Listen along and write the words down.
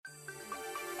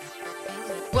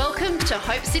Welcome to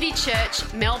Hope City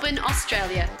Church, Melbourne,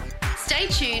 Australia. Stay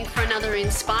tuned for another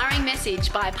inspiring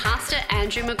message by Pastor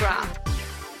Andrew McGrath.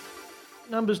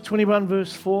 Numbers 21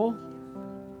 verse 4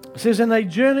 says, "And they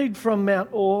journeyed from Mount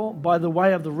Or by the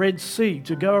way of the Red Sea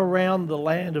to go around the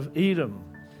land of Edom.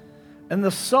 And the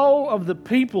soul of the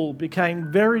people became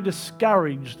very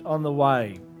discouraged on the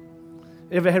way."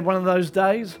 Ever had one of those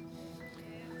days?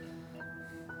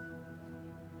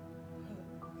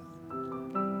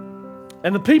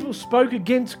 "And the people spoke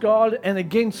against God and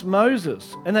against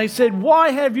Moses. And they said, 'Why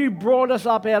have you brought us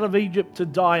up out of Egypt to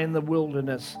die in the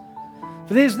wilderness?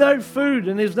 For there's no food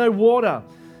and there's no water,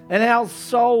 and our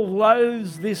soul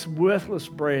loathes this worthless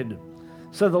bread.'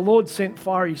 So the Lord sent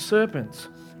fiery serpents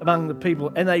among the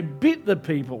people, and they bit the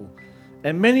people,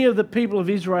 and many of the people of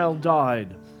Israel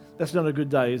died." That's not a good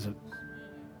day, is it?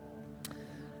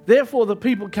 "Therefore the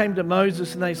people came to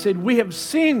Moses, and they said, 'We have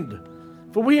sinned,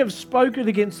 for we have spoken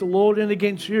against the Lord and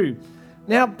against you.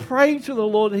 Now pray to the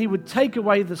Lord that he would take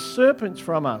away the serpents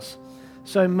from us.'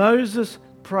 So Moses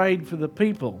prayed for the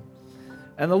people.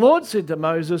 And the Lord said to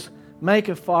Moses, 'Make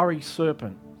a fiery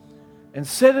serpent and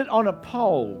set it on a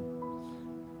pole.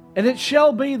 And it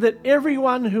shall be that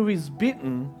everyone who is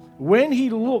bitten, when he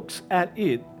looks at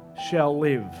it, shall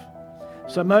live.'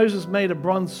 So Moses made a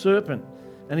bronze serpent,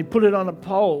 and he put it on a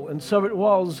pole. And so it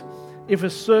was, if a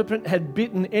serpent had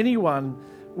bitten anyone,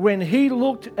 when he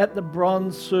looked at the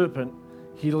bronze serpent,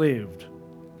 he lived."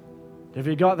 Have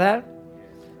you got that?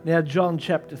 Now John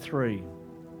chapter 3.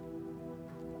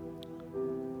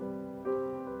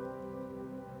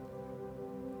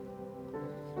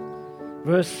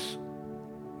 Verse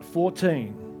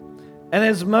 14. "And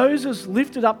as Moses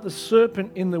lifted up the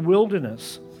serpent in the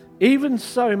wilderness, even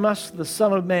so must the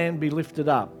Son of Man be lifted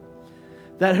up,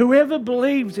 that whoever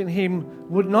believes in him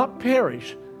would not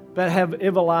perish, but have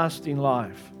everlasting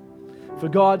life. For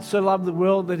God so loved the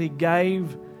world that he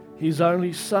gave his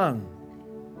only Son,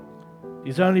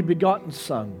 his only begotten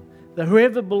Son, that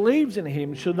whoever believes in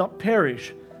him should not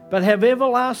perish, but have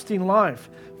everlasting life.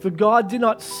 For God did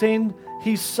not send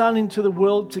his Son into the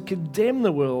world to condemn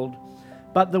the world,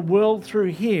 but the world through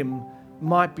him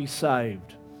might be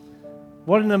saved."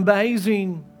 What an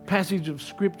amazing passage of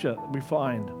Scripture we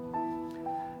find.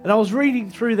 And I was reading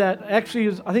through that. Actually,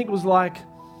 I think it was like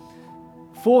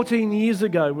 14 years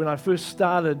ago when I first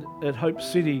started at Hope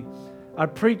City. I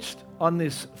preached on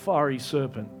this fiery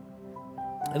serpent.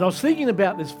 And I was thinking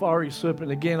about this fiery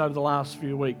serpent again over the last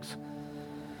few weeks.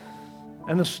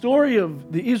 And the story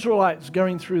of the Israelites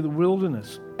going through the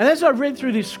wilderness. And as I read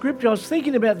through this scripture, I was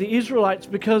thinking about the Israelites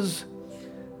because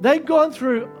they'd gone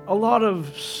through a lot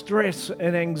of stress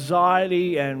and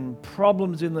anxiety and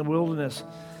problems in the wilderness.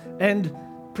 And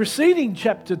preceding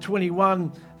chapter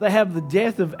 21, they have the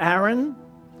death of Aaron.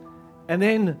 And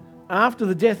then after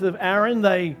the death of Aaron,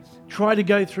 they try to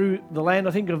go through the land,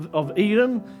 I think, of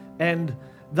Edom. And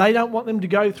they don't want them to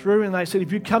go through, and they said,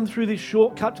 "If you come through this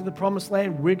shortcut to the promised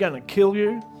land, we're going to kill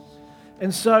you."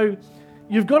 And so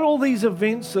you've got all these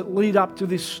events that lead up to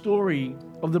this story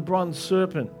of the bronze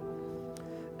serpent.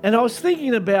 And I was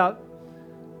thinking about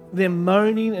them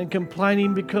moaning and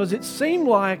complaining because it seemed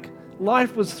like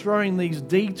life was throwing these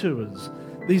detours,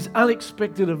 these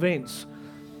unexpected events.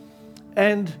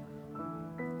 And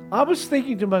I was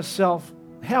thinking to myself,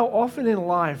 how often in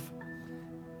life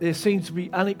there seems to be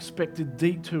unexpected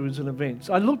detours and events.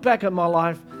 I look back at my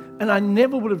life and I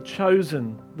never would have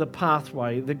chosen the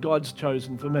pathway that God's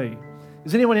chosen for me.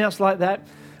 Is anyone else like that?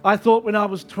 I thought when I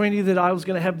was 20 that I was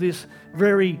going to have this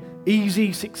very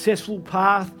easy, successful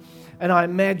path, and I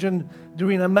imagined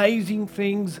doing amazing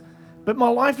things, but my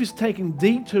life is taking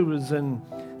detours and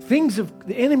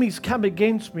the enemy's come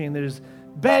against me, and there's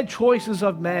bad choices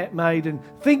I've made and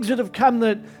things that have come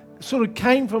that sort of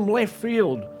came from left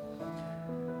field.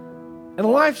 And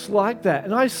life's like that.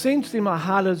 And I sensed in my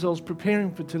heart as I was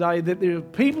preparing for today that there are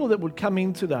people that would come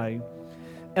in today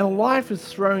and life has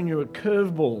thrown you a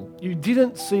curveball. You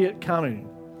didn't see it coming.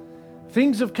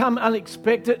 Things have come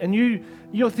unexpected and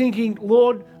you're thinking,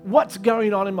 "Lord, what's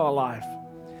going on in my life?"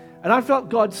 And I felt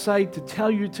God say to tell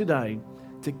you today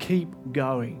to keep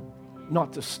going,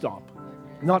 not to stop.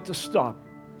 Not to stop.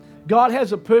 God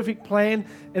has a perfect plan,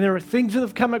 and there are things that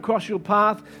have come across your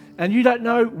path and you don't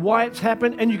know why it's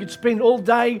happened, and you could spend all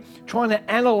day trying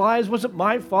to analyze, was it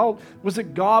my fault? Was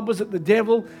it God? Was it the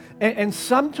devil? And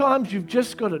sometimes you've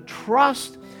just got to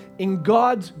trust in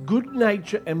God's good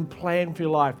nature and plan for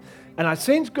your life. And I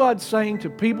sense God saying to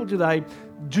people today,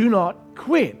 do not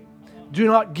quit. Do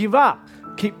not give up.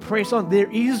 Keep press on.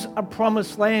 There is a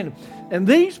promised land. And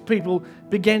these people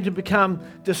began to become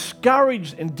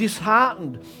discouraged and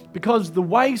disheartened because the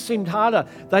way seemed harder.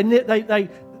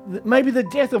 maybe the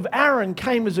death of Aaron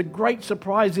came as a great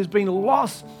surprise. There's been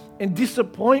loss and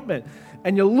disappointment.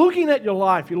 And you're looking at your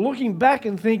life, you're looking back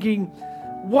and thinking,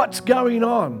 what's going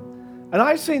on? And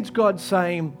I sense God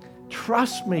saying,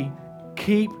 trust me,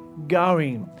 keep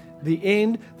going. The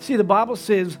end. See, the Bible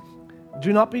says,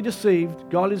 do not be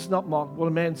deceived. God is not mocked. What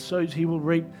a man sows, he will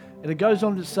reap. And it goes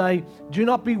on to say, do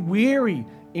not be weary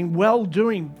in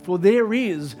well-doing, for there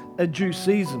is a due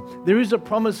season. There is a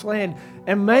promised land.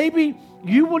 And maybe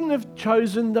you wouldn't have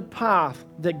chosen the path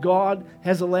that God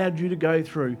has allowed you to go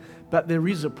through, but there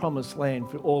is a promised land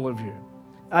for all of you.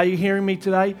 Are you hearing me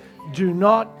today? Do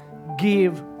not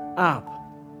give up.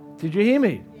 Did you hear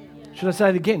me? Should I say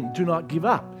it again? Do not give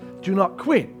up. Do not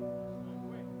quit.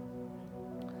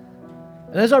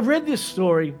 And as I read this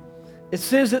story, it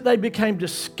says that they became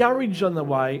discouraged on the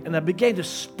way and they began to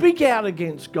speak out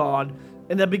against God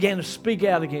and they began to speak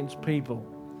out against people.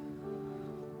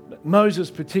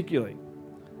 Moses particularly.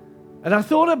 And I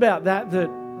thought about that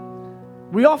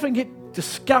we often get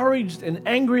discouraged and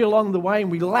angry along the way and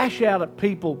we lash out at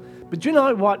people. But you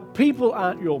know what? People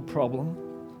aren't your problem.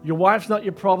 Your wife's not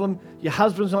your problem. Your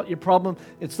husband's not your problem.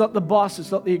 It's not the boss.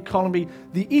 It's not the economy.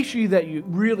 The issue that you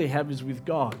really have is with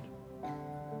God.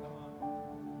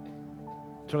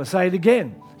 So I say it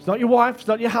again. It's not your wife. It's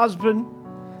not your husband.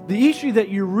 The issue that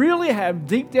you really have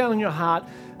deep down in your heart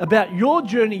about your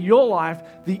journey, your life,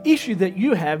 the issue that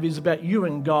you have is about you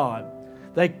and God.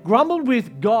 They grumbled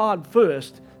with God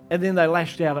first, and then they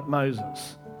lashed out at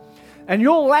Moses. And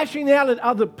your lashing out at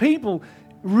other people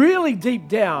really deep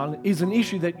down is an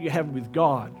issue that you have with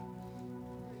God.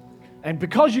 And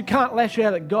because you can't lash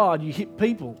out at God, you hit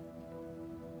people.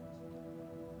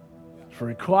 It's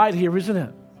very quiet here, isn't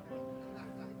it?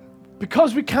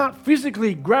 Because we can't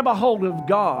physically grab a hold of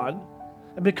God,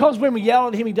 and because when we yell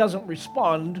at him, he doesn't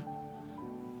respond,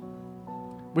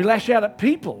 we lash out at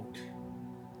people.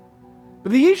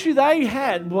 But the issue they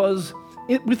had was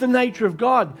with the nature of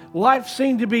God. Life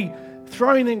seemed to be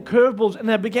throwing in curveballs, and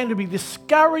they began to be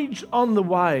discouraged on the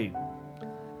way.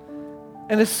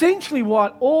 And essentially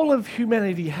what all of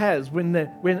humanity has, when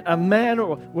a man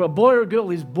or a boy or a girl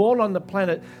is born on the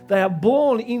planet, they are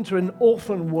born into an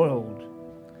orphan world.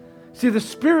 See, the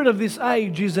spirit of this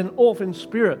age is an orphan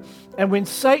spirit. And when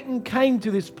Satan came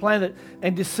to this planet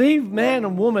and deceived man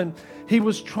and woman, he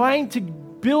was trying to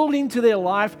build into their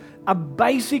life a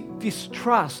basic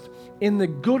distrust in the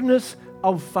goodness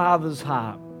of Father's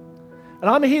heart. And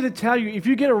I'm here to tell you, if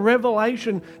you get a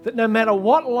revelation that no matter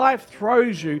what life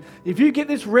throws you, if you get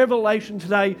this revelation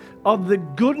today of the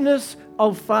goodness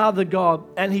of Father God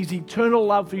and his eternal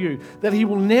love for you, that he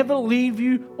will never leave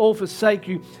you or forsake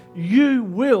you, you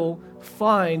will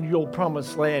find your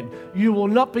promised land. You will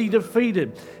not be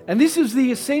defeated. And this is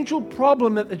the essential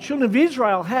problem that the children of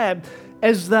Israel had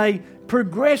as they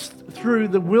progressed through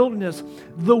the wilderness.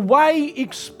 The way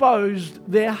exposed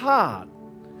their heart.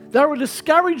 They were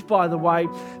discouraged by the way,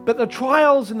 but the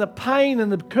trials and the pain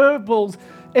and the curveballs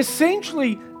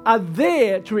essentially are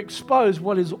there to expose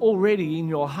what is already in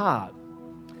your heart.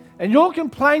 And you're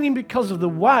complaining because of the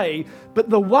way, but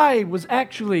the way was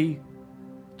actually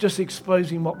just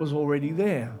exposing what was already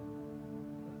there.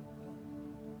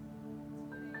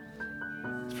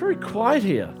 It's very quiet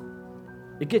here.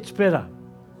 It gets better.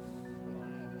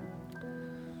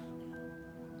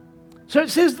 So it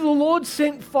says the Lord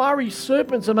sent fiery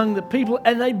serpents among the people,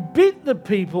 and they bit the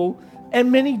people,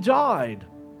 and many died.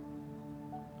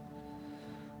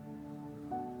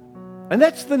 And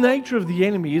that's the nature of the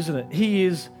enemy, isn't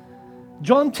it?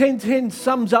 John 10:10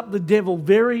 sums up the devil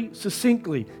very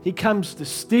succinctly. He comes to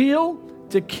steal,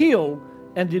 to kill,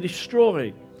 and to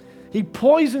destroy. He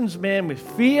poisons man with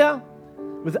fear,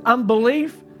 with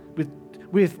unbelief,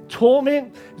 with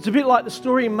torment. It's a bit like the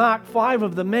story in Mark 5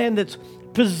 of the man that's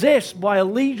possessed by a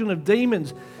legion of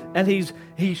demons, and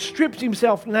he strips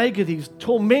himself naked, he's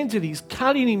tormented, he's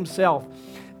cutting himself.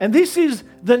 And this is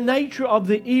the nature of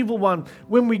the evil one.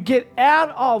 When we get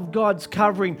out of God's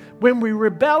covering, when we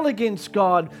rebel against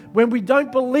God, when we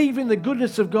don't believe in the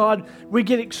goodness of God, we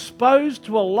get exposed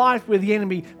to a life where the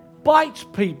enemy bites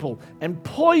people and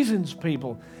poisons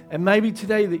people. And maybe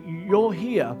today that you're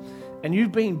here and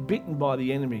you've been bitten by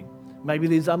the enemy. Maybe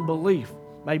there's unbelief.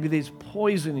 Maybe there's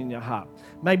poison in your heart.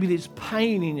 Maybe there's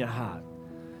pain in your heart.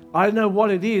 I don't know what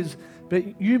it is,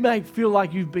 but you may feel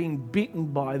like you've been bitten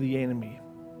by the enemy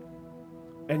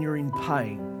and you're in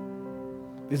pain.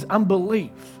 There's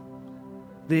unbelief.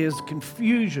 There's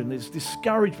confusion. There's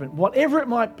discouragement. Whatever it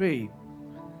might be.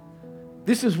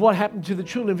 This is what happened to the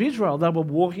children of Israel. They were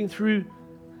walking through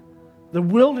the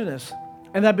wilderness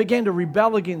and they began to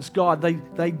rebel against God.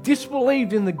 They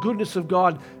disbelieved in the goodness of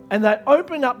God, and they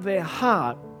opened up their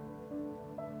heart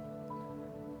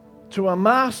to a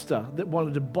master that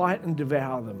wanted to bite and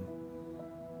devour them.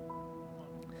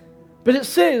 But it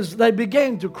says they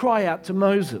began to cry out to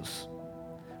Moses,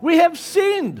 "We have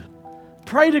sinned.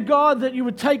 Pray to God that you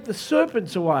would take the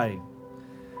serpents away."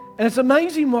 And it's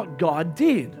amazing what God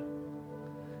did.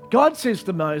 God says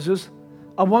to Moses,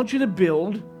 "I want you to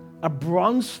build a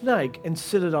bronze snake and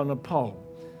set it on a pole."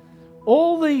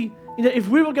 If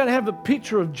we were going to have a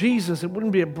picture of Jesus, it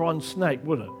wouldn't be a bronze snake,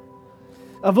 would it?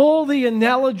 Of all the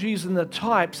analogies and the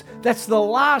types, that's the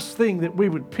last thing that we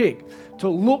would pick to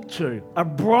look to, a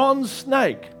bronze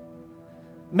snake.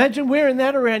 Imagine wearing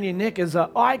that around your neck as an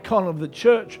icon of the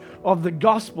church, of the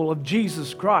gospel of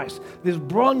Jesus Christ, this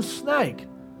bronze snake.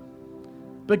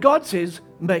 But God says,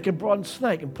 make a bronze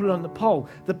snake and put it on the pole.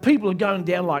 The people are going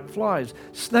down like flies.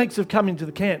 Snakes have come into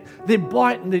the camp. They're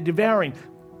biting, they're devouring.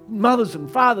 Mothers and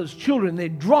fathers, children, they're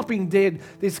dropping dead.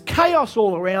 There's chaos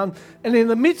all around. And in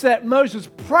the midst of that, Moses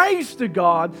prays to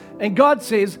God, and God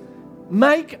says,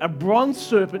 make a bronze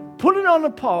serpent, put it on a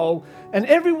pole, and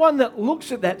everyone that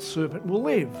looks at that serpent will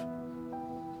live.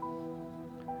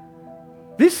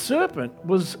 This serpent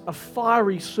was a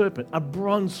fiery serpent, a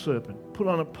bronze serpent, put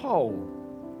on a pole.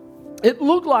 It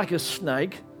looked like a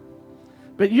snake,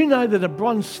 but you know that a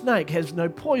bronze snake has no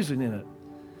poison in it.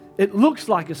 It looks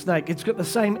like a snake. It's got the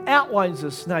same outlines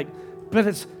as a snake, but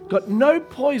it's got no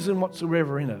poison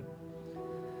whatsoever in it.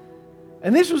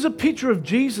 And this was a picture of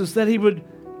Jesus, that he would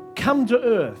come to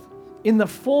earth in the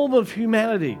form of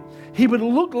humanity. He would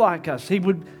look like us. He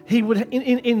would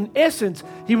in essence,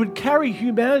 he would carry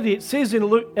humanity. It says in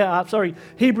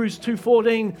Hebrews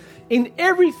 2:14, in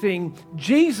everything,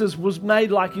 Jesus was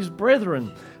made like his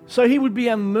brethren. So he would be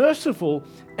a merciful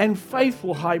and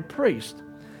faithful high priest.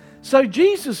 So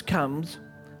Jesus comes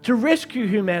to rescue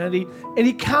humanity, and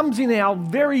he comes in our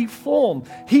very form.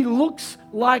 He looks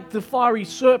like the fiery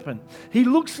serpent. He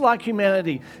looks like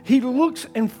humanity. He looks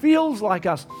and feels like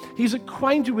us. He's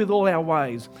acquainted with all our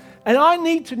ways. And I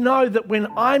need to know that when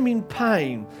I'm in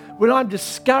pain, when I'm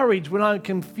discouraged, when I'm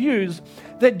confused,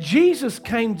 that Jesus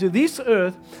came to this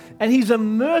earth and he's a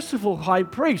merciful high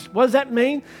priest. What does that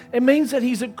mean? It means that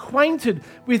he's acquainted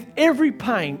with every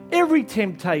pain, every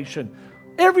temptation,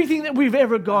 everything that we've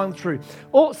ever gone through.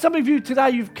 Or some of you today,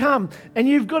 you've come and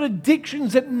you've got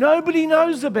addictions that nobody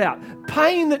knows about,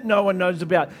 pain that no one knows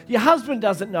about. Your husband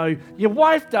doesn't know, your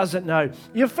wife doesn't know,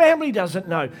 your family doesn't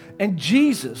know. And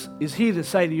Jesus is here to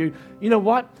say to you, you know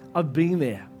what? I've been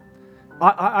there.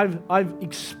 I've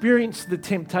experienced the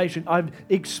temptation. I've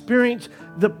experienced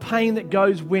the pain that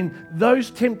goes when those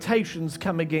temptations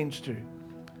come against you.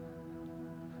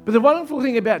 But the wonderful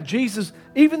thing about Jesus,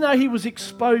 even though he was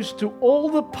exposed to all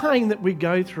the pain that we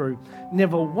go through,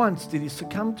 never once did he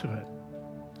succumb to it.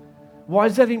 Why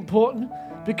is that important?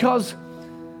 Because,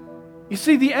 you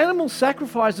see, the animal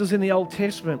sacrifices in the Old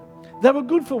Testament, they were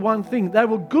good for one thing. They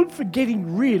were good for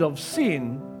getting rid of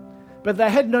sin, but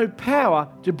they had no power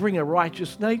to bring a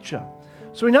righteous nature.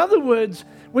 So in other words,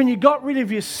 when you got rid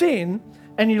of your sin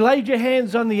and you laid your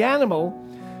hands on the animal,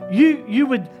 you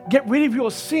would get rid of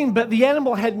your sin, but the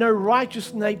animal had no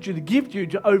righteous nature to give you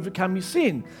to overcome your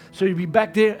sin. So you'd be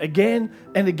back there again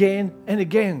and again and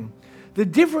again. The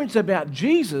difference about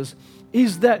Jesus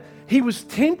is that he was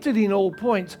tempted in all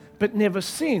points, but never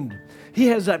sinned. He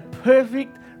has a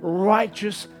perfect,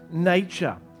 righteous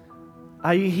nature.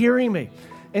 Are you hearing me?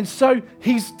 And so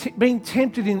he's been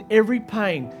tempted in every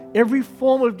pain, every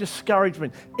form of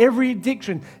discouragement, every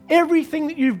addiction, everything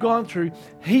that you've gone through,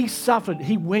 he suffered,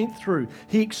 he went through,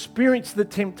 he experienced the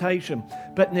temptation,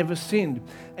 but never sinned.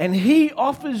 And he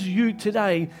offers you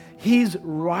today his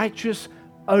righteous,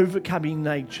 overcoming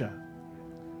nature.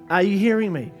 Are you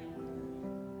hearing me?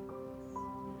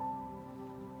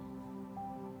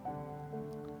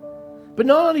 But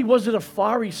not only was it a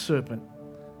fiery serpent,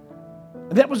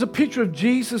 that was a picture of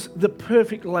Jesus, the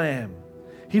perfect Lamb.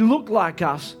 He looked like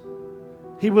us.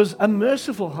 He was a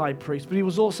merciful high priest, but he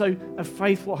was also a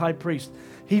faithful high priest.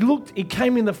 He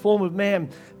came in the form of man,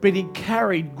 but he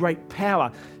carried great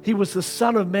power. He was the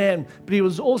Son of Man, but he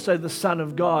was also the Son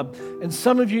of God. And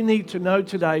some of you need to know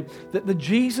today that the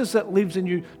Jesus that lives in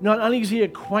you, not only is he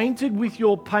acquainted with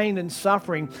your pain and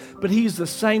suffering, but he is the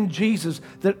same Jesus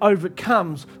that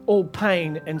overcomes all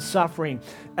pain and suffering.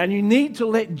 And you need to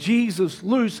let Jesus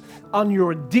loose on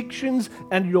your addictions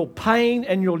and your pain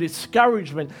and your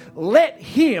discouragement. Let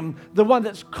him, the one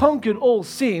that's conquered all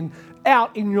sin,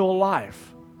 out in your life.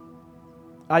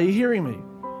 Are you hearing me?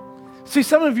 See,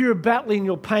 some of you are battling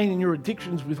your pain and your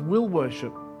addictions with will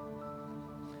worship.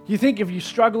 You think if you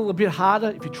struggle a bit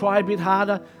harder, if you try a bit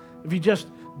harder, if you just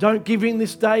don't give in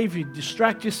this day, if you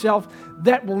distract yourself,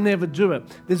 that will never do it.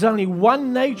 There's only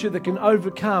one nature that can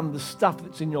overcome the stuff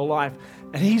that's in your life,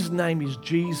 and his name is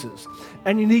Jesus.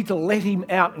 And you need to let him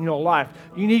out in your life.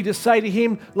 You need to say to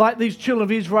him, like these children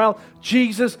of Israel,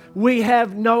 Jesus, we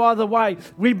have no other way.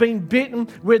 We've been bitten,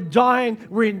 we're dying,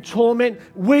 we're in torment.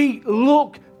 We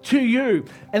look to you.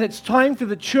 And it's time for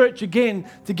the church again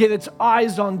to get its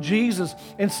eyes on Jesus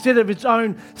instead of its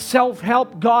own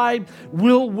self-help guide,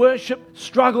 will worship,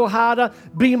 struggle harder,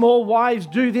 be more wise,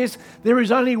 do this. There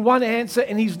is only one answer,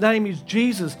 and his name is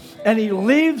Jesus. And he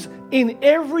lives in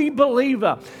every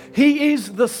believer. He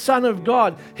is the Son of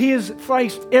God. He has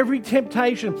faced every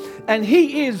temptation, and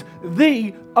he is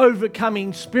the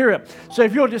overcoming spirit. So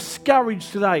if you're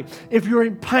discouraged today, if you're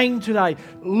in pain today,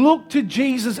 look to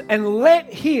Jesus and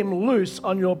let him loose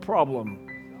on your problem.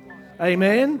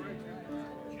 Amen.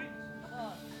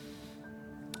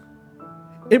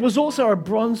 It was also a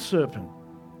bronze serpent.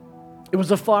 It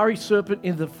was a fiery serpent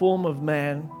in the form of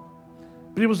man,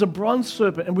 but it was a bronze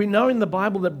serpent, and we know in the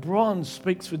Bible that bronze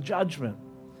speaks for judgment.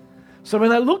 So when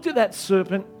they looked at that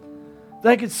serpent,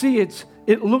 they could see it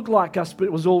looked like us, but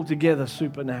it was altogether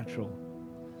supernatural.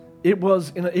 It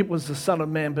was the Son of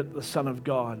Man, but the Son of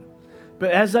God.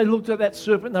 But as they looked at that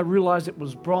serpent, they realized it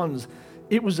was bronze.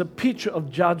 It was a picture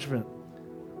of judgment.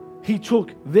 He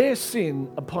took their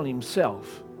sin upon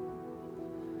himself.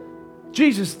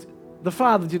 Jesus, the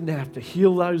Father, didn't have to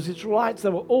heal those Israelites. They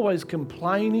were always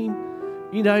complaining.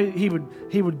 You know, he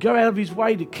would go out of his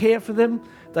way to care for them.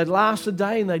 They'd last a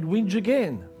day and they'd whinge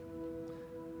again.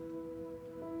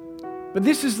 But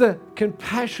this is the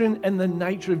compassion and the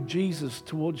nature of Jesus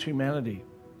towards humanity.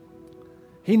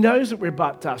 He knows that we're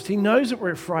but dust. He knows that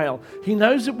we're frail. He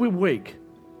knows that we're weak.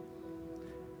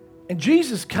 And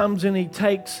Jesus comes and he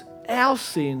takes our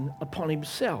sin upon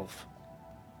himself.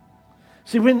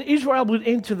 See, when Israel would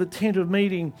enter the tent of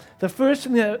meeting, the first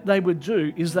thing that they would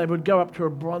do is they would go up to a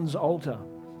bronze altar.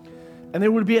 And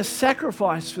there would be a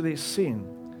sacrifice for their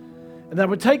sin. And they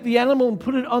would take the animal and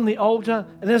put it on the altar.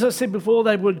 And as I said before,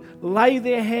 they would lay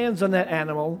their hands on that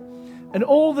animal. And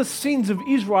all the sins of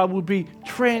Israel would be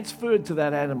transferred to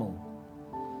that animal.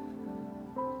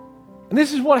 And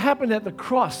this is what happened at the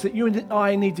cross that you and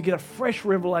I need to get a fresh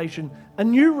revelation, a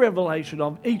new revelation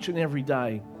of each and every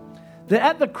day. That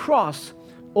at the cross,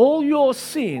 all your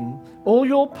sin, all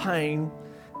your pain,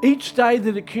 each day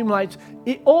that accumulates,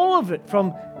 all of it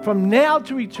from now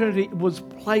to eternity was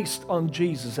placed on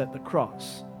Jesus at the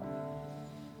cross.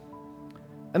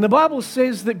 And the Bible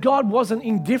says that God wasn't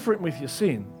indifferent with your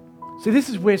sin. See, this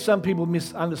is where some people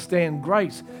misunderstand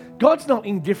grace. God's not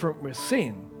indifferent with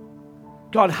sin.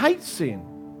 God hates sin.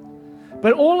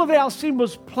 But all of our sin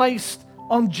was placed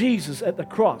on Jesus at the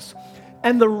cross.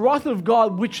 And the wrath of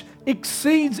God, which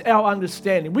exceeds our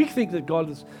understanding. We think that God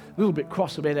is a little bit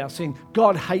cross about our sin.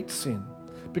 God hates sin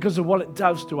because of what it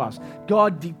does to us.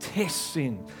 God detests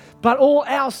sin. But all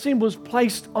our sin was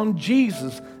placed on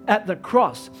Jesus at the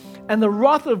cross. And the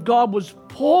wrath of God was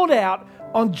poured out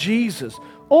on Jesus.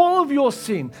 All of your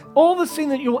sin, all the sin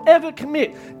that you'll ever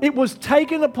commit, it was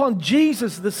taken upon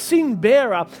Jesus, the sin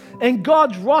bearer, and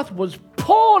God's wrath was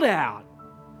poured out.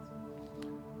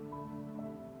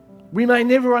 We may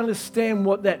never understand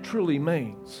what that truly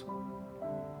means.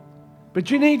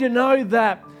 But you need to know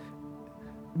that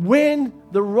when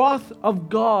the wrath of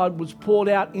God was poured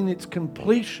out in its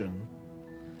completion,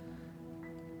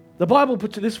 the Bible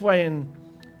puts it this way in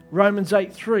Romans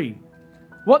 8:3.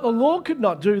 What the law could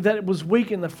not do, that it was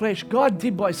weak in the flesh, God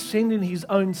did by sending his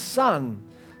own Son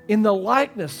in the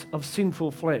likeness of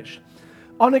sinful flesh,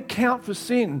 on account for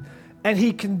sin. And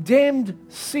he condemned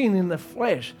sin in the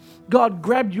flesh. God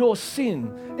grabbed your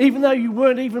sin, even though you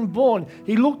weren't even born.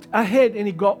 He looked ahead and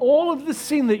he got all of the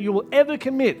sin that you will ever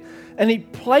commit, and he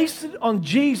placed it on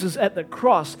Jesus at the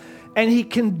cross, and he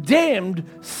condemned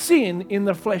sin in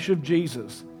the flesh of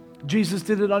Jesus. Jesus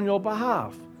did it on your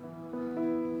behalf.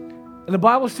 And the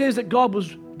Bible says that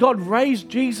God raised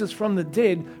Jesus from the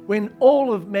dead when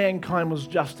all of mankind was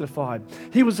justified.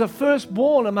 He was the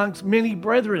firstborn amongst many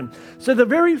brethren. So the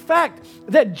very fact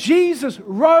that Jesus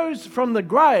rose from the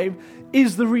grave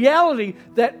is the reality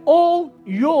that all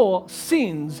your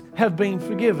sins have been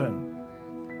forgiven.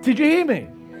 Did you hear me?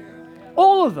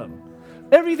 All of them.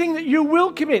 Everything that you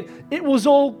will commit, it was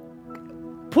all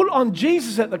put on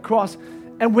Jesus at the cross.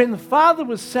 And when the Father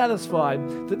was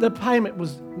satisfied that the payment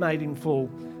was made in full,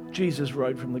 Jesus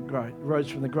rose from the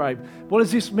grave. What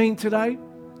does this mean today?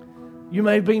 You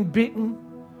may have been bitten.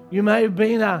 You may have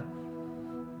been a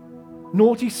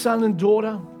naughty son and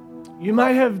daughter. You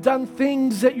may have done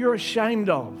things that you're ashamed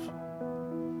of.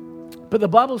 But the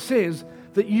Bible says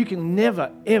that you can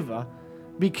never, ever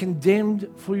be condemned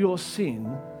for your sin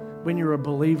when you're a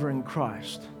believer in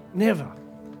Christ. Never,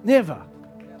 never,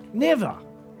 never,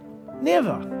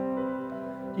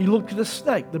 never. You look at the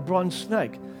snake, the bronze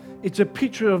snake. It's a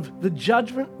picture of the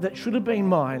judgment that should have been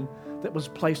mine that was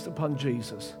placed upon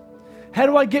Jesus. How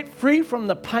do I get free from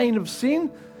the pain of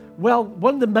sin? Well,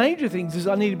 one of the major things is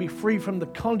I need to be free from the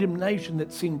condemnation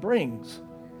that sin brings.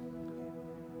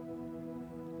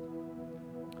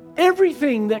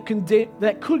 Everything that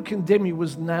could condemn you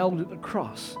was nailed at the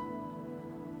cross.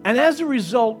 And as a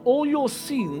result, all your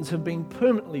sins have been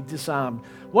permanently disarmed.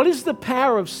 What is the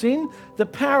power of sin? The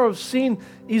power of sin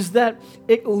is that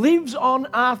it lives on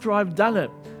after I've done it.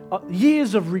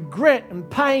 Years of regret and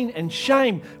pain and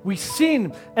shame. We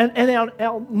sin, and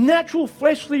our natural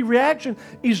fleshly reaction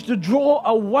is to draw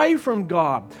away from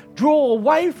God, draw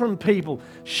away from people,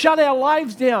 shut our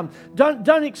lives down,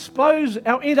 don't expose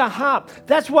our inner heart.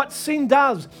 That's what sin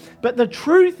does. But the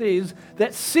truth is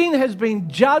that sin has been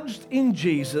judged in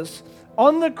Jesus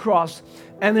on the cross,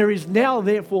 and there is now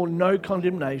therefore no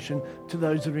condemnation to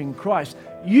those that are in Christ.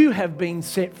 You have been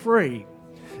set free.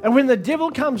 And when the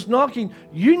devil comes knocking,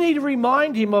 you need to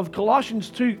remind him of Colossians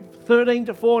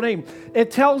 2:13-14. It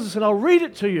tells us, and I'll read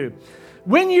it to you.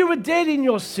 When you were dead in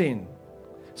your sin,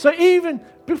 so even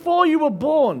before you were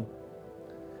born,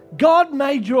 God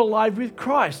made you alive with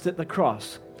Christ at the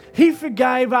cross. He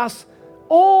forgave us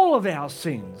all of our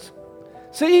sins.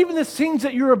 So even the sins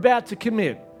that you're about to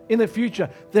commit in the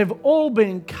future, they've all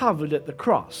been covered at the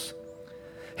cross.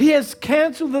 He has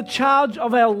cancelled the charge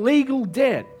of our legal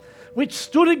debt, which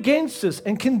stood against us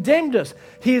and condemned us.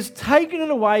 He has taken it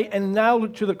away and nailed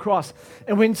it to the cross.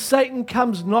 And when Satan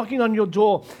comes knocking on your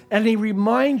door and he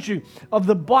reminds you of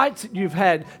the bites that you've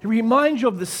had, he reminds you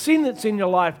of the sin that's in your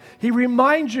life, he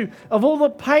reminds you of all the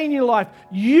pain in your life,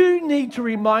 you need to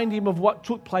remind him of what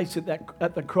took place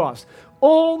at the cross.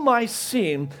 All my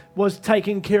sin was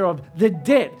taken care of. The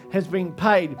debt has been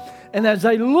paid. And as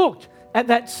they looked at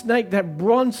that snake, that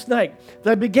bronze snake,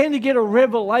 they began to get a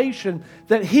revelation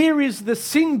that here is the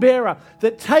sin bearer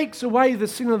that takes away the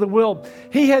sin of the world.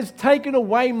 He has taken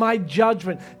away my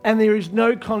judgment and there is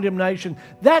no condemnation.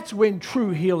 That's when true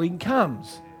healing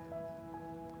comes.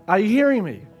 Are you hearing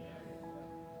me?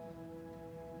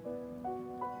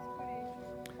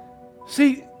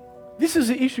 See, this is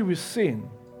the issue with sin.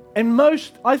 And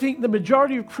I think the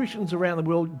majority of Christians around the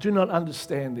world do not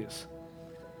understand this.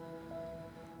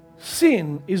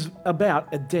 Sin is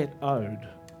about a debt owed.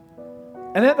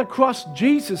 And at the cross,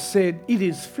 Jesus said, "It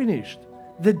is finished."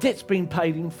 The debt's been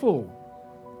paid in full.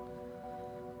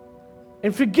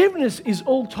 And forgiveness is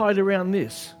all tied around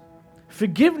this.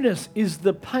 Forgiveness is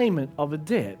the payment of a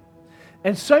debt.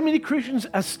 And so many Christians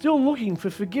are still looking for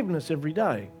forgiveness every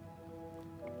day.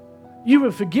 You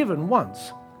were forgiven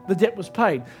once. The debt was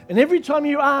paid. And every time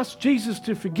you ask Jesus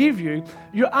to forgive you,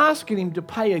 you're asking him to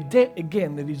pay a debt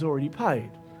again that he's already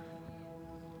paid.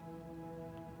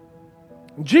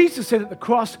 Jesus said at the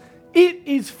cross, "It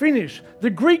is finished." The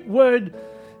Greek word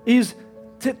is,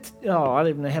 I don't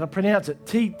even know how to pronounce it,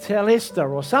 tetelestai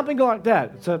or something like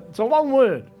that. It's a long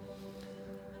word.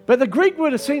 But the Greek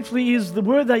word essentially is the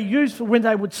word they used for when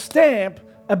they would stamp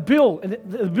a bill, and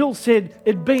the bill said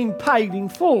it being paid in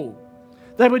full.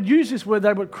 They would use this word,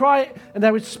 they would cry, and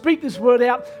they would speak this word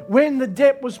out when the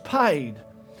debt was paid.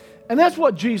 And that's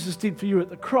what Jesus did for you at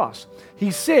the cross.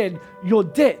 He said, your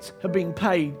debts have been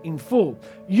paid in full.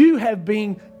 You have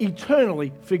been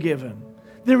eternally forgiven.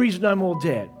 There is no more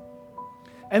debt.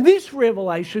 And this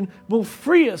revelation will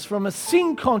free us from a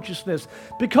sin consciousness,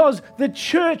 because the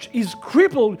church is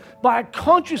crippled by a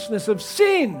consciousness of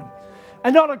sin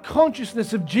and not a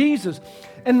consciousness of Jesus.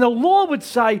 And the law would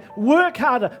say, work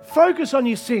harder, focus on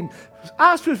your sin,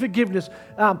 ask for forgiveness,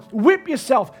 whip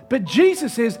yourself. But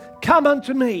Jesus says, come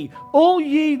unto me, all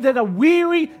ye that are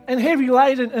weary and heavy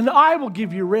laden, and I will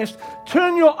give you rest.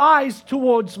 Turn your eyes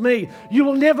towards me. You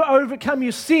will never overcome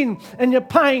your sin and your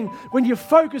pain when you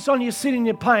focus on your sin and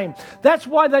your pain. That's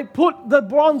why they put the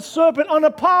bronze serpent on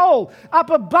a pole up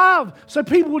above, so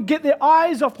people would get their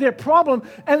eyes off their problem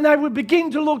and they would begin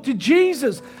to look to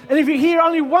Jesus. And if you hear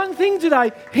only one thing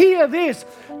today, hear this: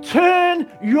 turn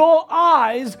your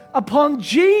eyes upon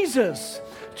Jesus.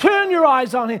 Turn your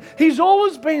eyes on him. He's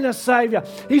always been a Savior.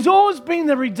 He's always been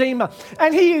the Redeemer.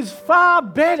 And he is far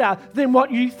better than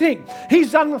what you think.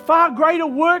 He's done a far greater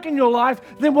work in your life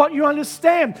than what you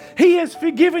understand. He has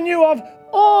forgiven you of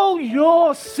all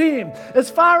your sin.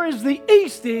 As far as the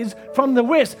east is from the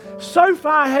west, so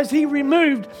far has he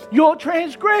removed your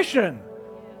transgression.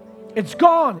 It's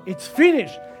gone. It's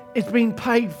finished. It's been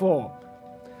paid for.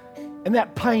 And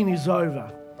that pain is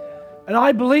over. And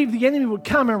I believe the enemy will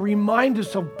come and remind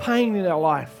us of pain in our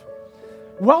life.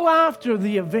 well after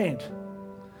the event.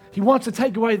 He wants to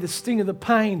take away the sting of the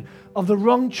pain of the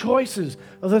wrong choices,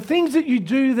 of the things that you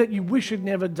do that you wish you'd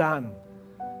never done.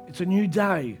 It's a new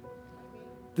day.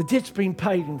 The debt's been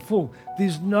paid in full.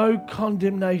 There's no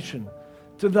condemnation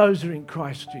to those who are in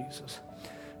Christ Jesus.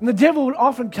 And the devil would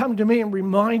often come to me and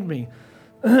remind me,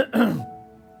 let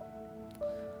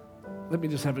me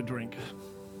just have a drink.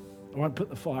 I won't put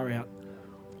the fire out.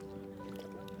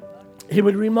 He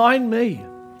would remind me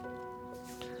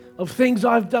of things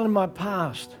I've done in my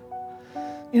past.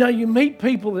 You know, you meet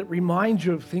people that remind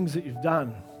you of things that you've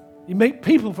done. You meet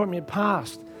people from your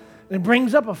past, and it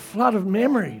brings up a flood of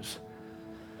memories.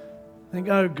 Think,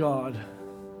 oh God.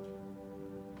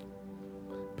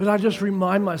 But I just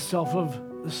remind myself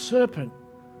of the serpent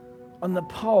on the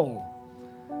pole,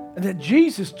 and that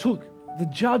Jesus took the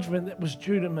judgment that was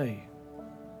due to me.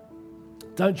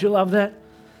 Don't you love that?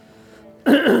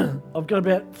 I've got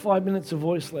about 5 minutes of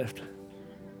voice left.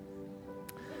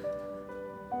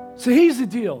 So here's the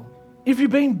deal. If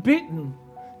you've been bitten,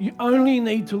 you only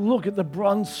need to look at the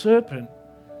bronze serpent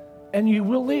and you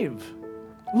will live.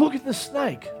 Look at the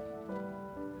snake.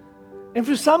 And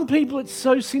for some people, it's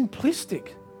so simplistic.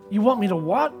 You want me to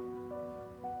what?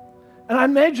 And I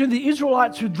imagine the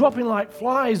Israelites who are dropping like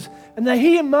flies and they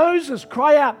hear Moses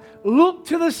cry out, look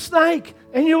to the snake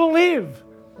and you will live.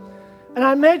 And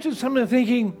I imagine some of them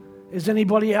thinking, has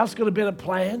anybody else got a better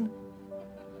plan?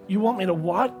 You want me to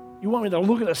what? You want me to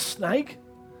look at a snake?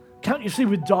 Can't you see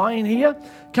we're dying here?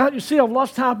 Can't you see I've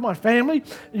lost half my family?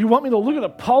 And you want me to look at a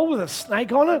pole with a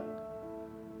snake on it?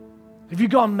 Have you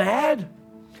gone mad?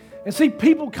 And see,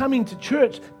 people come into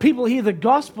church, people hear the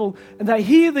gospel, and they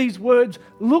hear these words,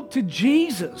 look to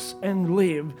Jesus and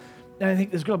live. And I think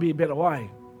there's got to be a better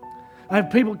way. I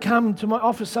have people come to my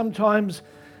office sometimes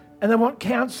and they want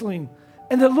counseling,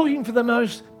 and they're looking for the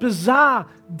most bizarre,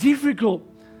 difficult,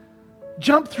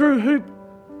 jump through hoop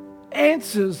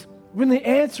answers when the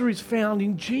answer is found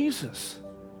in Jesus.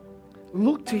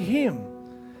 Look to Him.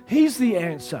 He's the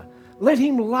answer. Let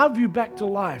Him love you back to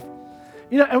life.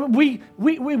 You know, and we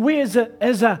as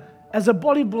a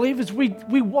body of believers, we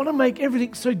want to make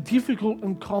everything so difficult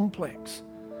and complex.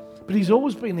 But He's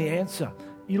always been the answer.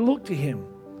 You look to Him.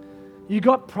 You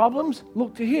got problems?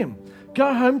 Look to Him.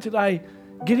 Go home today,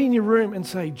 get in your room and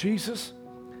say, Jesus,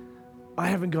 I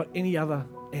haven't got any other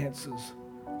answers.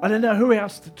 I don't know who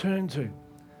else to turn to.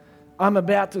 I'm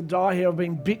about to die here. I've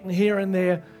been bitten here and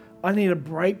there. I need a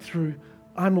breakthrough.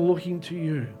 I'm looking to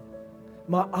you.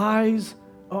 My eyes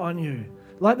are on you.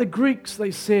 Like the Greeks, they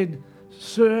said,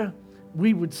 Sir,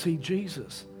 we would see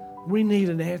Jesus. We need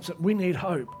an answer. We need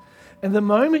hope. And the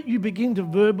moment you begin to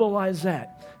verbalize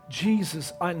that,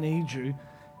 Jesus, I need you,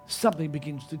 something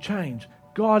begins to change.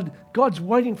 God's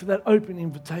waiting for that open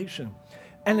invitation.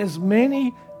 And as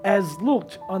many as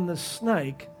looked on the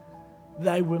snake,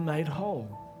 they were made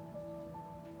whole.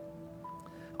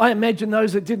 I imagine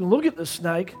those that didn't look at the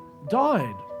snake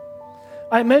died.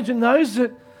 I imagine those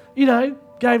that,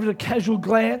 gave it a casual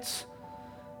glance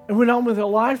and went on with their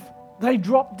life, they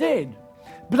dropped dead.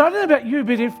 But I don't know about you,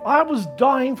 but if I was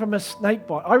dying from a snake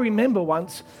bite, I remember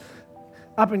once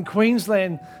up in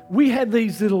Queensland, we had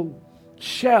these little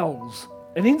shells,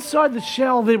 and inside the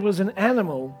shell there was an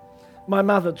animal. My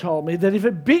mother told me that if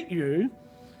it bit you,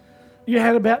 you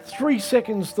had about 3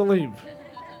 seconds to live.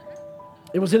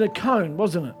 It was in a cone,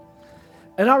 wasn't it?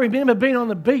 And I remember being on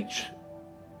the beach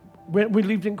when we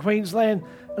lived in Queensland,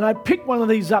 and I picked one of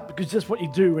these up because that's what you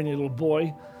do when you're a little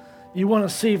boy. You want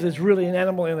to see if there's really an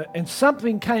animal in it. And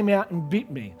something came out and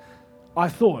bit me. I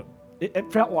thought.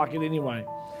 It felt like it anyway.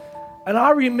 And I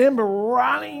remember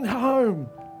running home,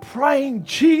 praying,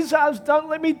 Jesus, don't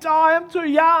let me die. I'm too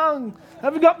young. I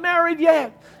haven't got married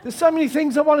yet. There's so many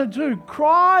things I want to do.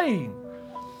 Crying.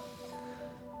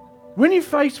 When you're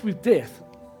faced with death,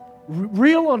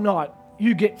 real or not,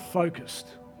 you get focused.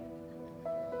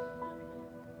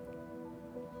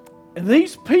 And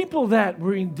these people that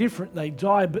were indifferent, they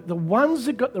died. But the ones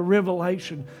that got the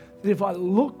revelation that if I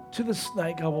look to the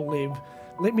snake, I will live.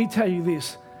 Let me tell you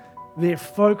this. Their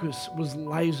focus was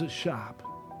laser sharp.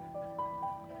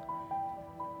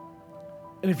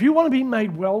 And if you want to be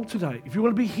made well today, if you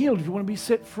want to be healed, if you want to be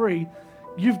set free,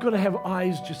 you've got to have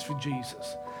eyes just for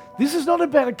Jesus. This is not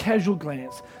about a casual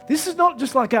glance. This is not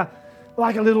just like a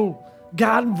little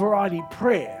garden variety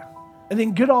prayer and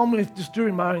then get on with just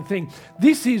doing my own thing.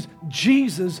 This is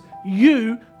Jesus,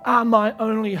 you are my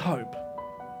only hope.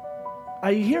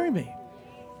 Are you hearing me?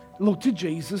 Look to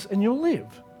Jesus and you'll live.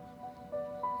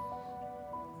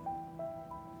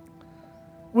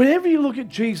 Whenever you look at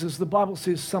Jesus, the Bible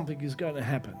says something is going to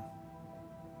happen.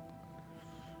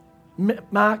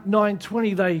 Mark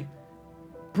 9:20,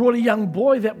 brought a young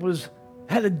boy that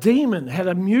had a demon, had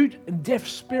a mute and deaf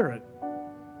spirit.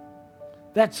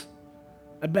 That's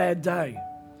a bad day.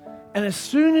 And as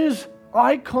soon as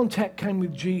eye contact came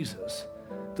with Jesus,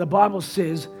 the Bible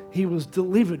says he was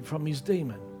delivered from his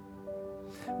demon.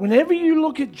 Whenever you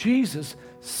look at Jesus,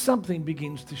 something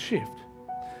begins to shift.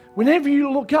 Whenever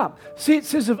you look up, see, it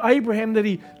says of Abraham that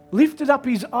he lifted up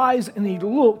his eyes and he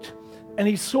looked and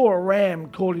he saw a ram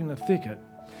caught in the thicket.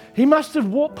 He must have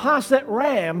walked past that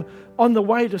ram on the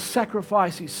way to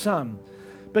sacrifice his son.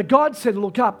 But God said,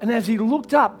 look up. And as he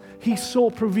looked up, he saw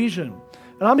provision.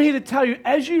 And I'm here to tell you,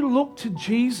 as you look to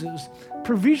Jesus,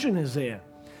 provision is there.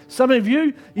 Some of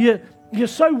you, you're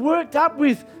so worked up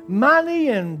with money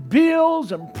and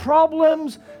bills and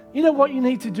problems. You know what you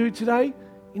need to do today?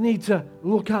 You need to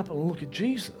look up and look at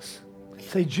Jesus.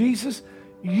 Say, Jesus,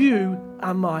 you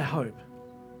are my hope.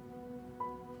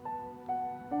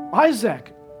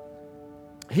 Isaac,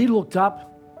 he looked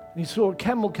up and he saw a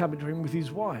camel coming to him with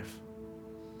his wife.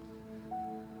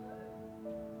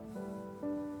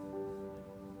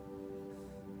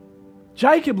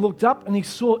 Jacob looked up and he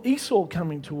saw Esau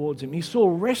coming towards him. He saw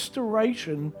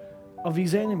restoration of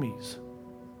his enemies.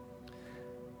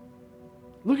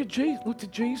 Look at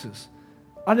Jesus.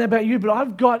 I don't know about you, but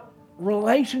I've got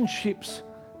relationships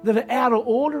that are out of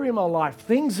order in my life.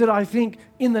 Things that I think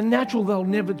in the natural they'll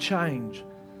never change.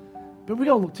 But we've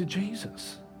got to look to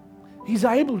Jesus. He's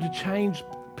able to change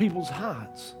people's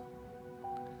hearts.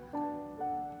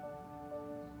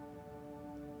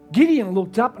 Gideon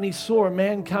looked up and he saw a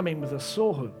man coming with a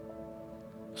sword.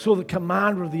 Saw the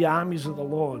commander of the armies of the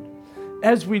Lord.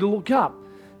 As we look up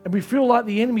and we feel like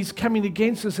the enemy's coming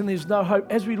against us and there's no hope,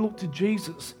 as we look to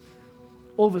Jesus,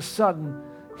 all of a sudden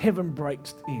heaven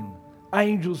breaks in.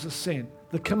 Angels are sent.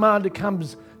 The commander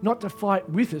comes not to fight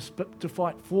with us, but to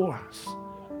fight for us.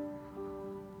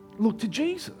 Look to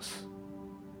Jesus.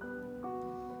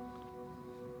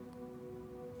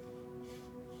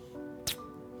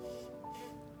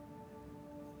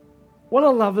 What I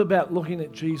love about looking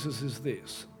at Jesus is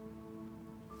this.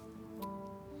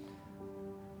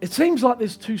 It seems like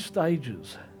there's two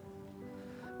stages.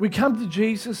 We come to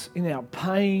Jesus in our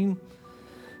pain,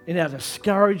 in our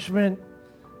discouragement,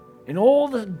 in all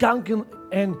the gunk,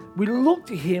 and we look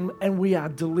to him and we are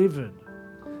delivered.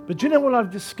 But do you know what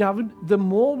I've discovered? The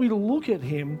more we look at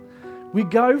him, we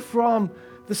go from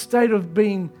the state of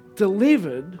being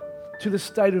delivered to the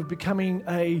state of becoming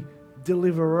a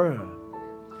deliverer.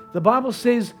 The Bible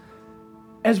says,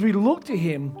 as we look to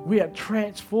him, we are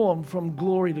transformed from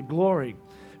glory to glory.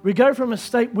 We go from a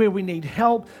state where we need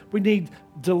help, we need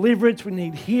deliverance, we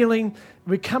need healing.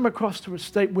 We come across to a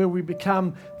state where we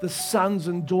become the sons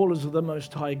and daughters of the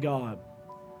Most High God.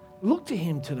 Look to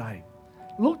him today.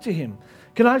 Look to him.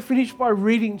 Can I finish by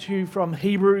reading to you from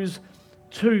Hebrews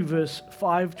 2, verse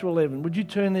 5 to 11? Would you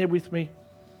turn there with me?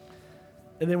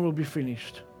 And then we'll be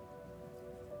finished.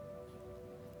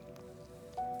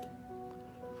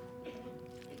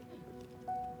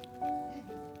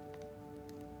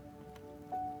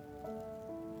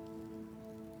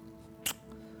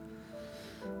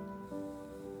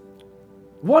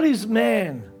 What is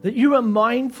man that you are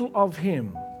mindful of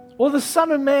him, or the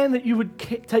Son of Man that you would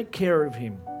take care of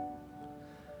him?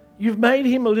 You've made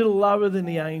him a little lower than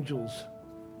the angels.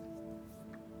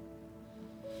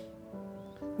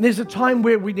 And there's a time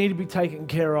where we need to be taken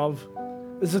care of.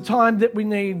 There's a time that we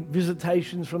need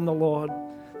visitations from the Lord.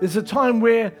 There's a time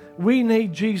where we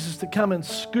need Jesus to come and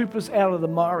scoop us out of the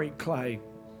miry clay.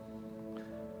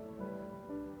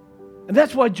 And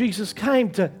that's why Jesus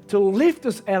came, to lift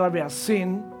us out of our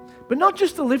sin. But not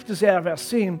just to lift us out of our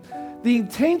sin. The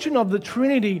intention of the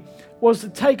Trinity was to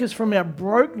take us from our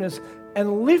brokenness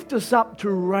and lift us up to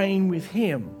reign with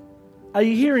him. Are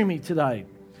you hearing me today?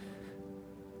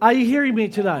 Are you hearing me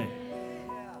today?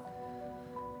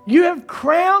 You have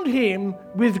crowned him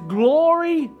with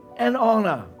glory and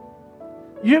honor.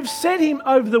 You have set him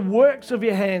over the works of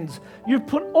your hands. You've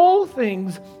put all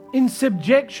things in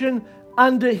subjection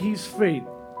under his feet.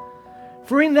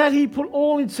 For in that he put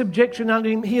all in subjection under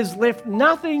him, he has left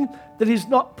nothing that is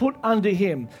not put under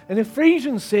him. And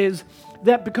Ephesians says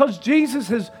that because Jesus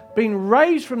has been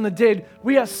raised from the dead,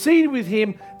 we are seated with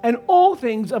him and all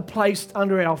things are placed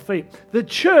under our feet. The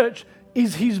church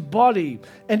is his body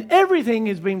and everything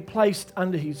has been placed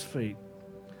under his feet.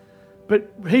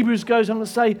 But Hebrews goes on to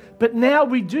say, but now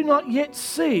we do not yet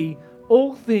see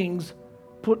all things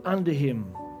put under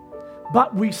him,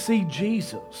 but we see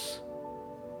Jesus.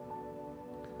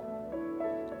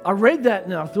 I read that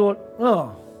and I thought,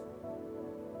 oh,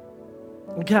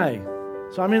 okay.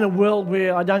 So I'm in a world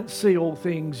where I don't see all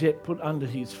things yet put under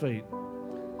his feet.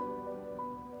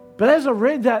 But as I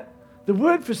read that, The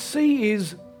word for see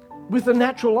is with the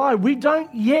natural eye. We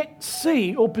don't yet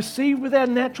see or perceive with our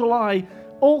natural eye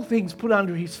all things put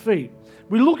under his feet.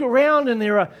 We look around and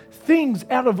there are things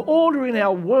out of order in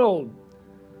our world.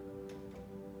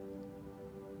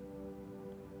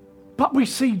 But we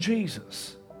see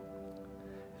Jesus.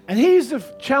 And here's the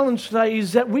challenge today,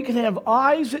 is that we can have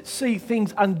eyes that see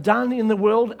things undone in the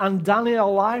world, undone in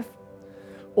our life,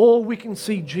 or we can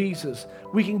see Jesus.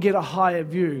 We can get a higher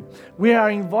view. We are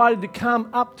invited to come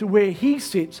up to where he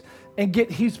sits and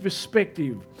get his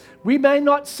perspective. We may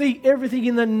not see everything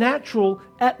in the natural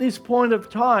at this point of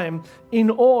time in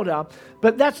order,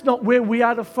 but that's not where we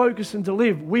are to focus and to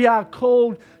live. We are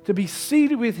called to be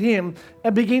seated with him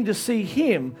and begin to see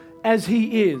him as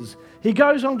he is. He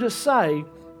goes on to say,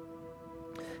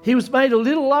 he was made a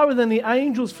little lower than the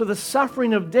angels for the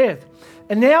suffering of death.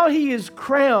 And now he is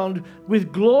crowned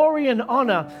with glory and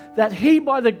honor, that he,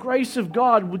 by the grace of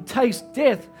God, would taste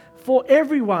death for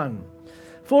everyone.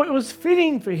 For it was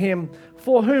fitting for him,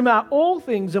 for whom are all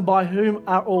things and by whom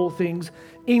are all things,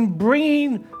 in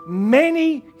bringing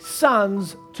many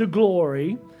sons to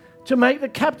glory, to make the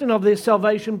captain of their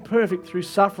salvation perfect through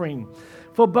suffering.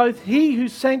 For both he who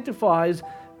sanctifies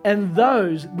and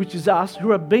those, which is us,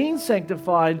 who are being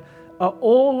sanctified, are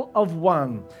all of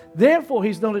one. Therefore,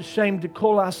 he's not ashamed to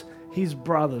call us his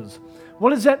brothers.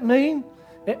 What does that mean?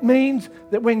 It means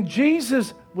that when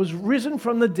Jesus was risen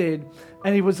from the dead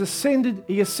and he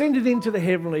ascended into the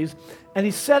heavenlies and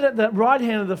he sat at the right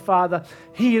hand of the Father,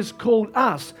 he has called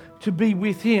us to be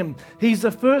with him. He's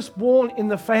the firstborn in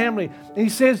the family. And he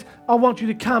says, I want you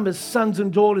to come as sons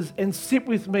and daughters and sit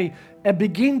with me and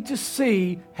begin to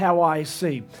see how I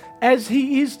see. As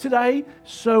he is today,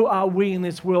 so are we in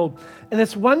this world. And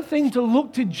it's one thing to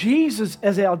look to Jesus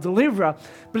as our deliverer,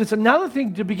 but it's another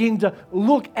thing to begin to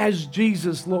look as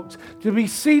Jesus looked, to be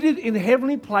seated in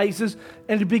heavenly places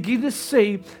and to begin to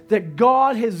see that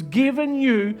God has given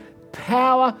you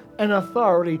power and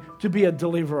authority to be a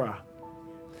deliverer.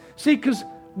 See, because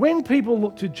when people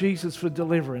look to Jesus for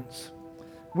deliverance,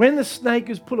 when the snake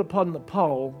is put upon the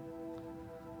pole,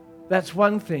 that's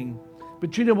one thing.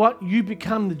 But you know what? You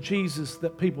become the Jesus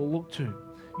that people look to.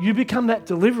 You become that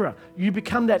deliverer. You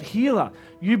become that healer.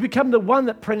 You become the one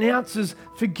that pronounces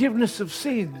forgiveness of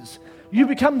sins. You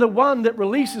become the one that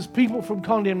releases people from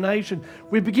condemnation.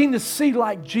 We begin to see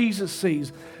like Jesus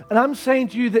sees. And I'm saying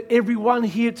to you that everyone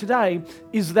here today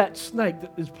is that snake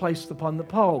that is placed upon the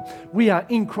pole. We are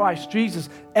in Christ Jesus.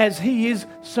 As he is,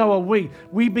 so are we.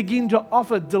 We begin to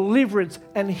offer deliverance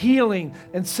and healing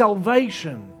and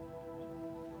salvation.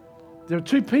 There are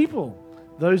two people,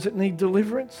 those that need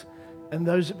deliverance and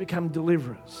those that become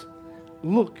deliverers.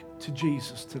 Look to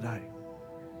Jesus today.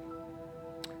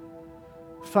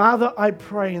 Father, I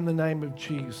pray in the name of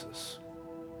Jesus,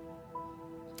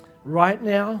 right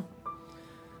now,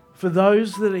 for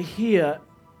those that are here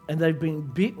and they've been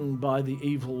bitten by the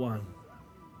evil one,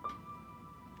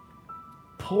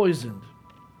 poisoned,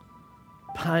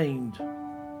 pained,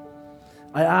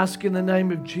 I ask in the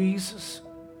name of Jesus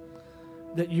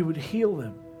that you would heal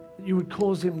them, that you would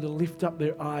cause them to lift up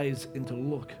their eyes and to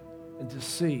look and to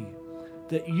see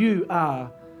that you are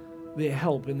their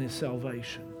help in their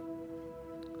salvation.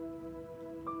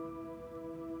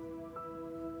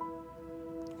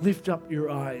 Lift up your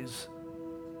eyes.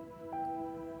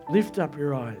 Lift up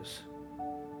your eyes.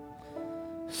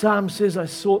 Psalm says, I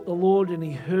sought the Lord and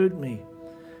he heard me,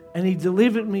 and he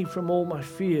delivered me from all my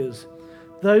fears.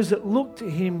 Those that looked to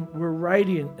him were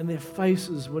radiant, and their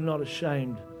faces were not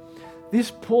ashamed.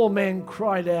 This poor man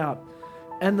cried out,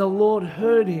 and the Lord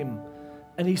heard him,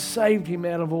 and he saved him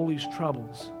out of all his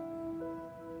troubles.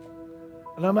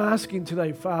 And I'm asking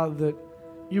today, Father, that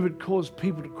you would cause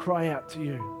people to cry out to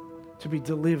you, to be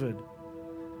delivered.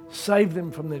 Save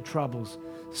them from their troubles.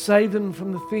 Save them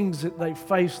from the things that they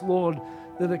face, Lord,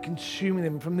 that are consuming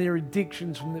them, from their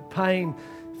addictions, from their pain,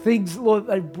 things, Lord,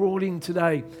 that they've brought in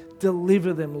today.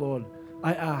 Deliver them, Lord,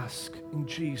 I ask in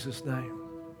Jesus' name.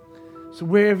 So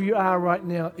wherever you are right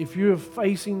now, if you're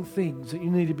facing things that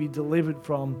you need to be delivered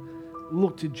from,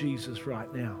 look to Jesus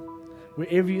right now.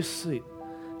 Wherever you sit,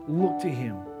 look to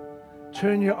him.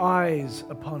 Turn your eyes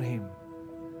upon him.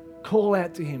 Call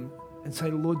out to him and say,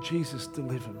 Lord Jesus,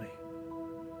 deliver me.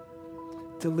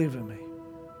 Deliver me.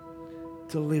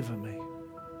 Deliver me.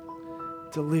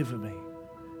 Deliver me.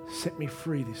 Set me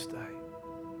free this day.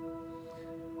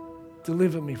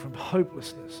 Deliver me from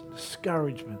hopelessness,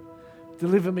 discouragement.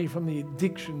 Deliver me from the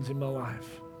addictions in my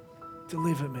life.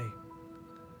 Deliver me.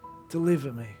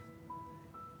 Deliver me.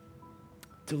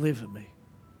 Deliver me.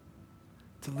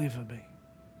 Deliver me.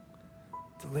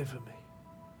 Deliver me.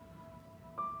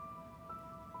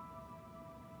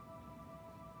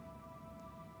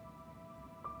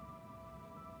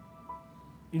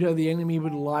 You know, the enemy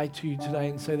would lie to you today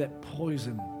and say that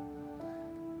poison,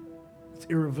 it's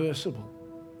irreversible.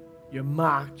 You're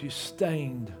marked, you're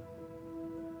stained.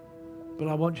 But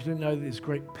I want you to know there's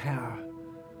great power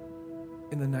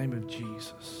in the name of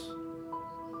Jesus.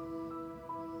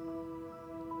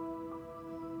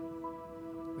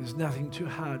 There's nothing too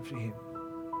hard for him.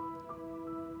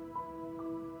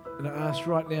 And I ask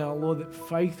right now, Lord, that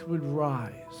faith would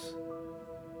rise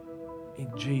in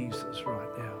Jesus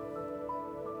right now.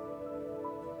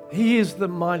 He is the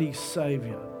mighty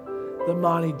Savior, the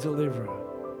mighty deliverer.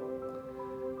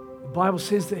 The Bible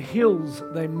says the hills,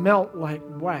 they melt like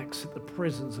wax at the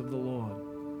presence of the Lord.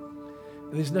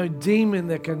 And there's no demon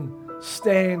that can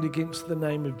stand against the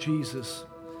name of Jesus.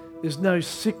 There's no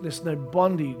sickness, no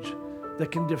bondage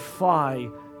that can defy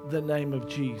the name of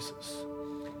Jesus.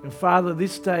 And Father,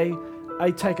 this day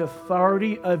I take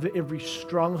authority over every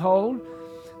stronghold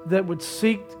that would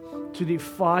seek to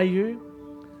defy you.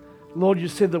 Lord, you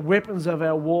said the weapons of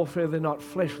our warfare, they're not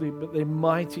fleshly, but they're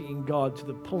mighty in God to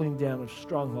the pulling down of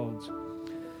strongholds.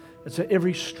 And so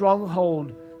every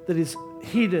stronghold that is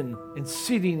hidden and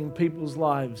sitting in people's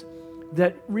lives,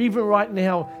 that even right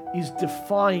now is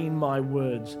defying my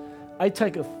words, I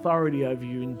take authority over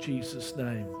you in Jesus'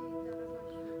 name.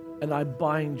 And I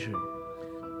bind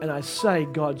you. And I say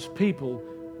God's people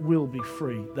will be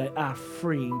free. They are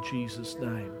free in Jesus'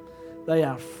 name. They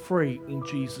are free in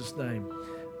Jesus' name.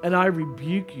 And I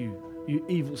rebuke you, you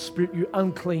evil spirit, you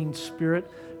unclean spirit.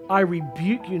 I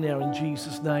rebuke you now in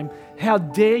Jesus' name. How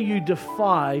dare you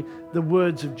defy the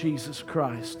words of Jesus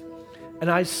Christ?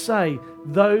 And I say,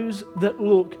 those that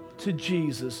look to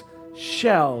Jesus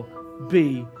shall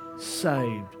be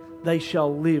saved. They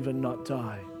shall live and not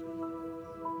die.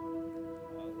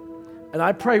 And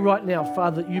I pray right now,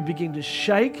 Father, that you begin to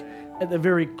shake at the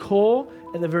very core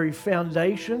and the very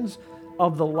foundations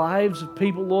of the lives of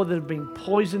people, Lord, that have been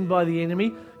poisoned by the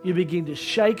enemy. You begin to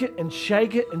shake it and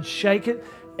shake it and shake it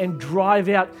and drive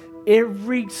out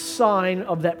every sign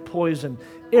of that poison.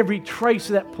 Every trace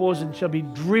of that poison shall be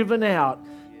driven out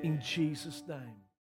in Jesus' name.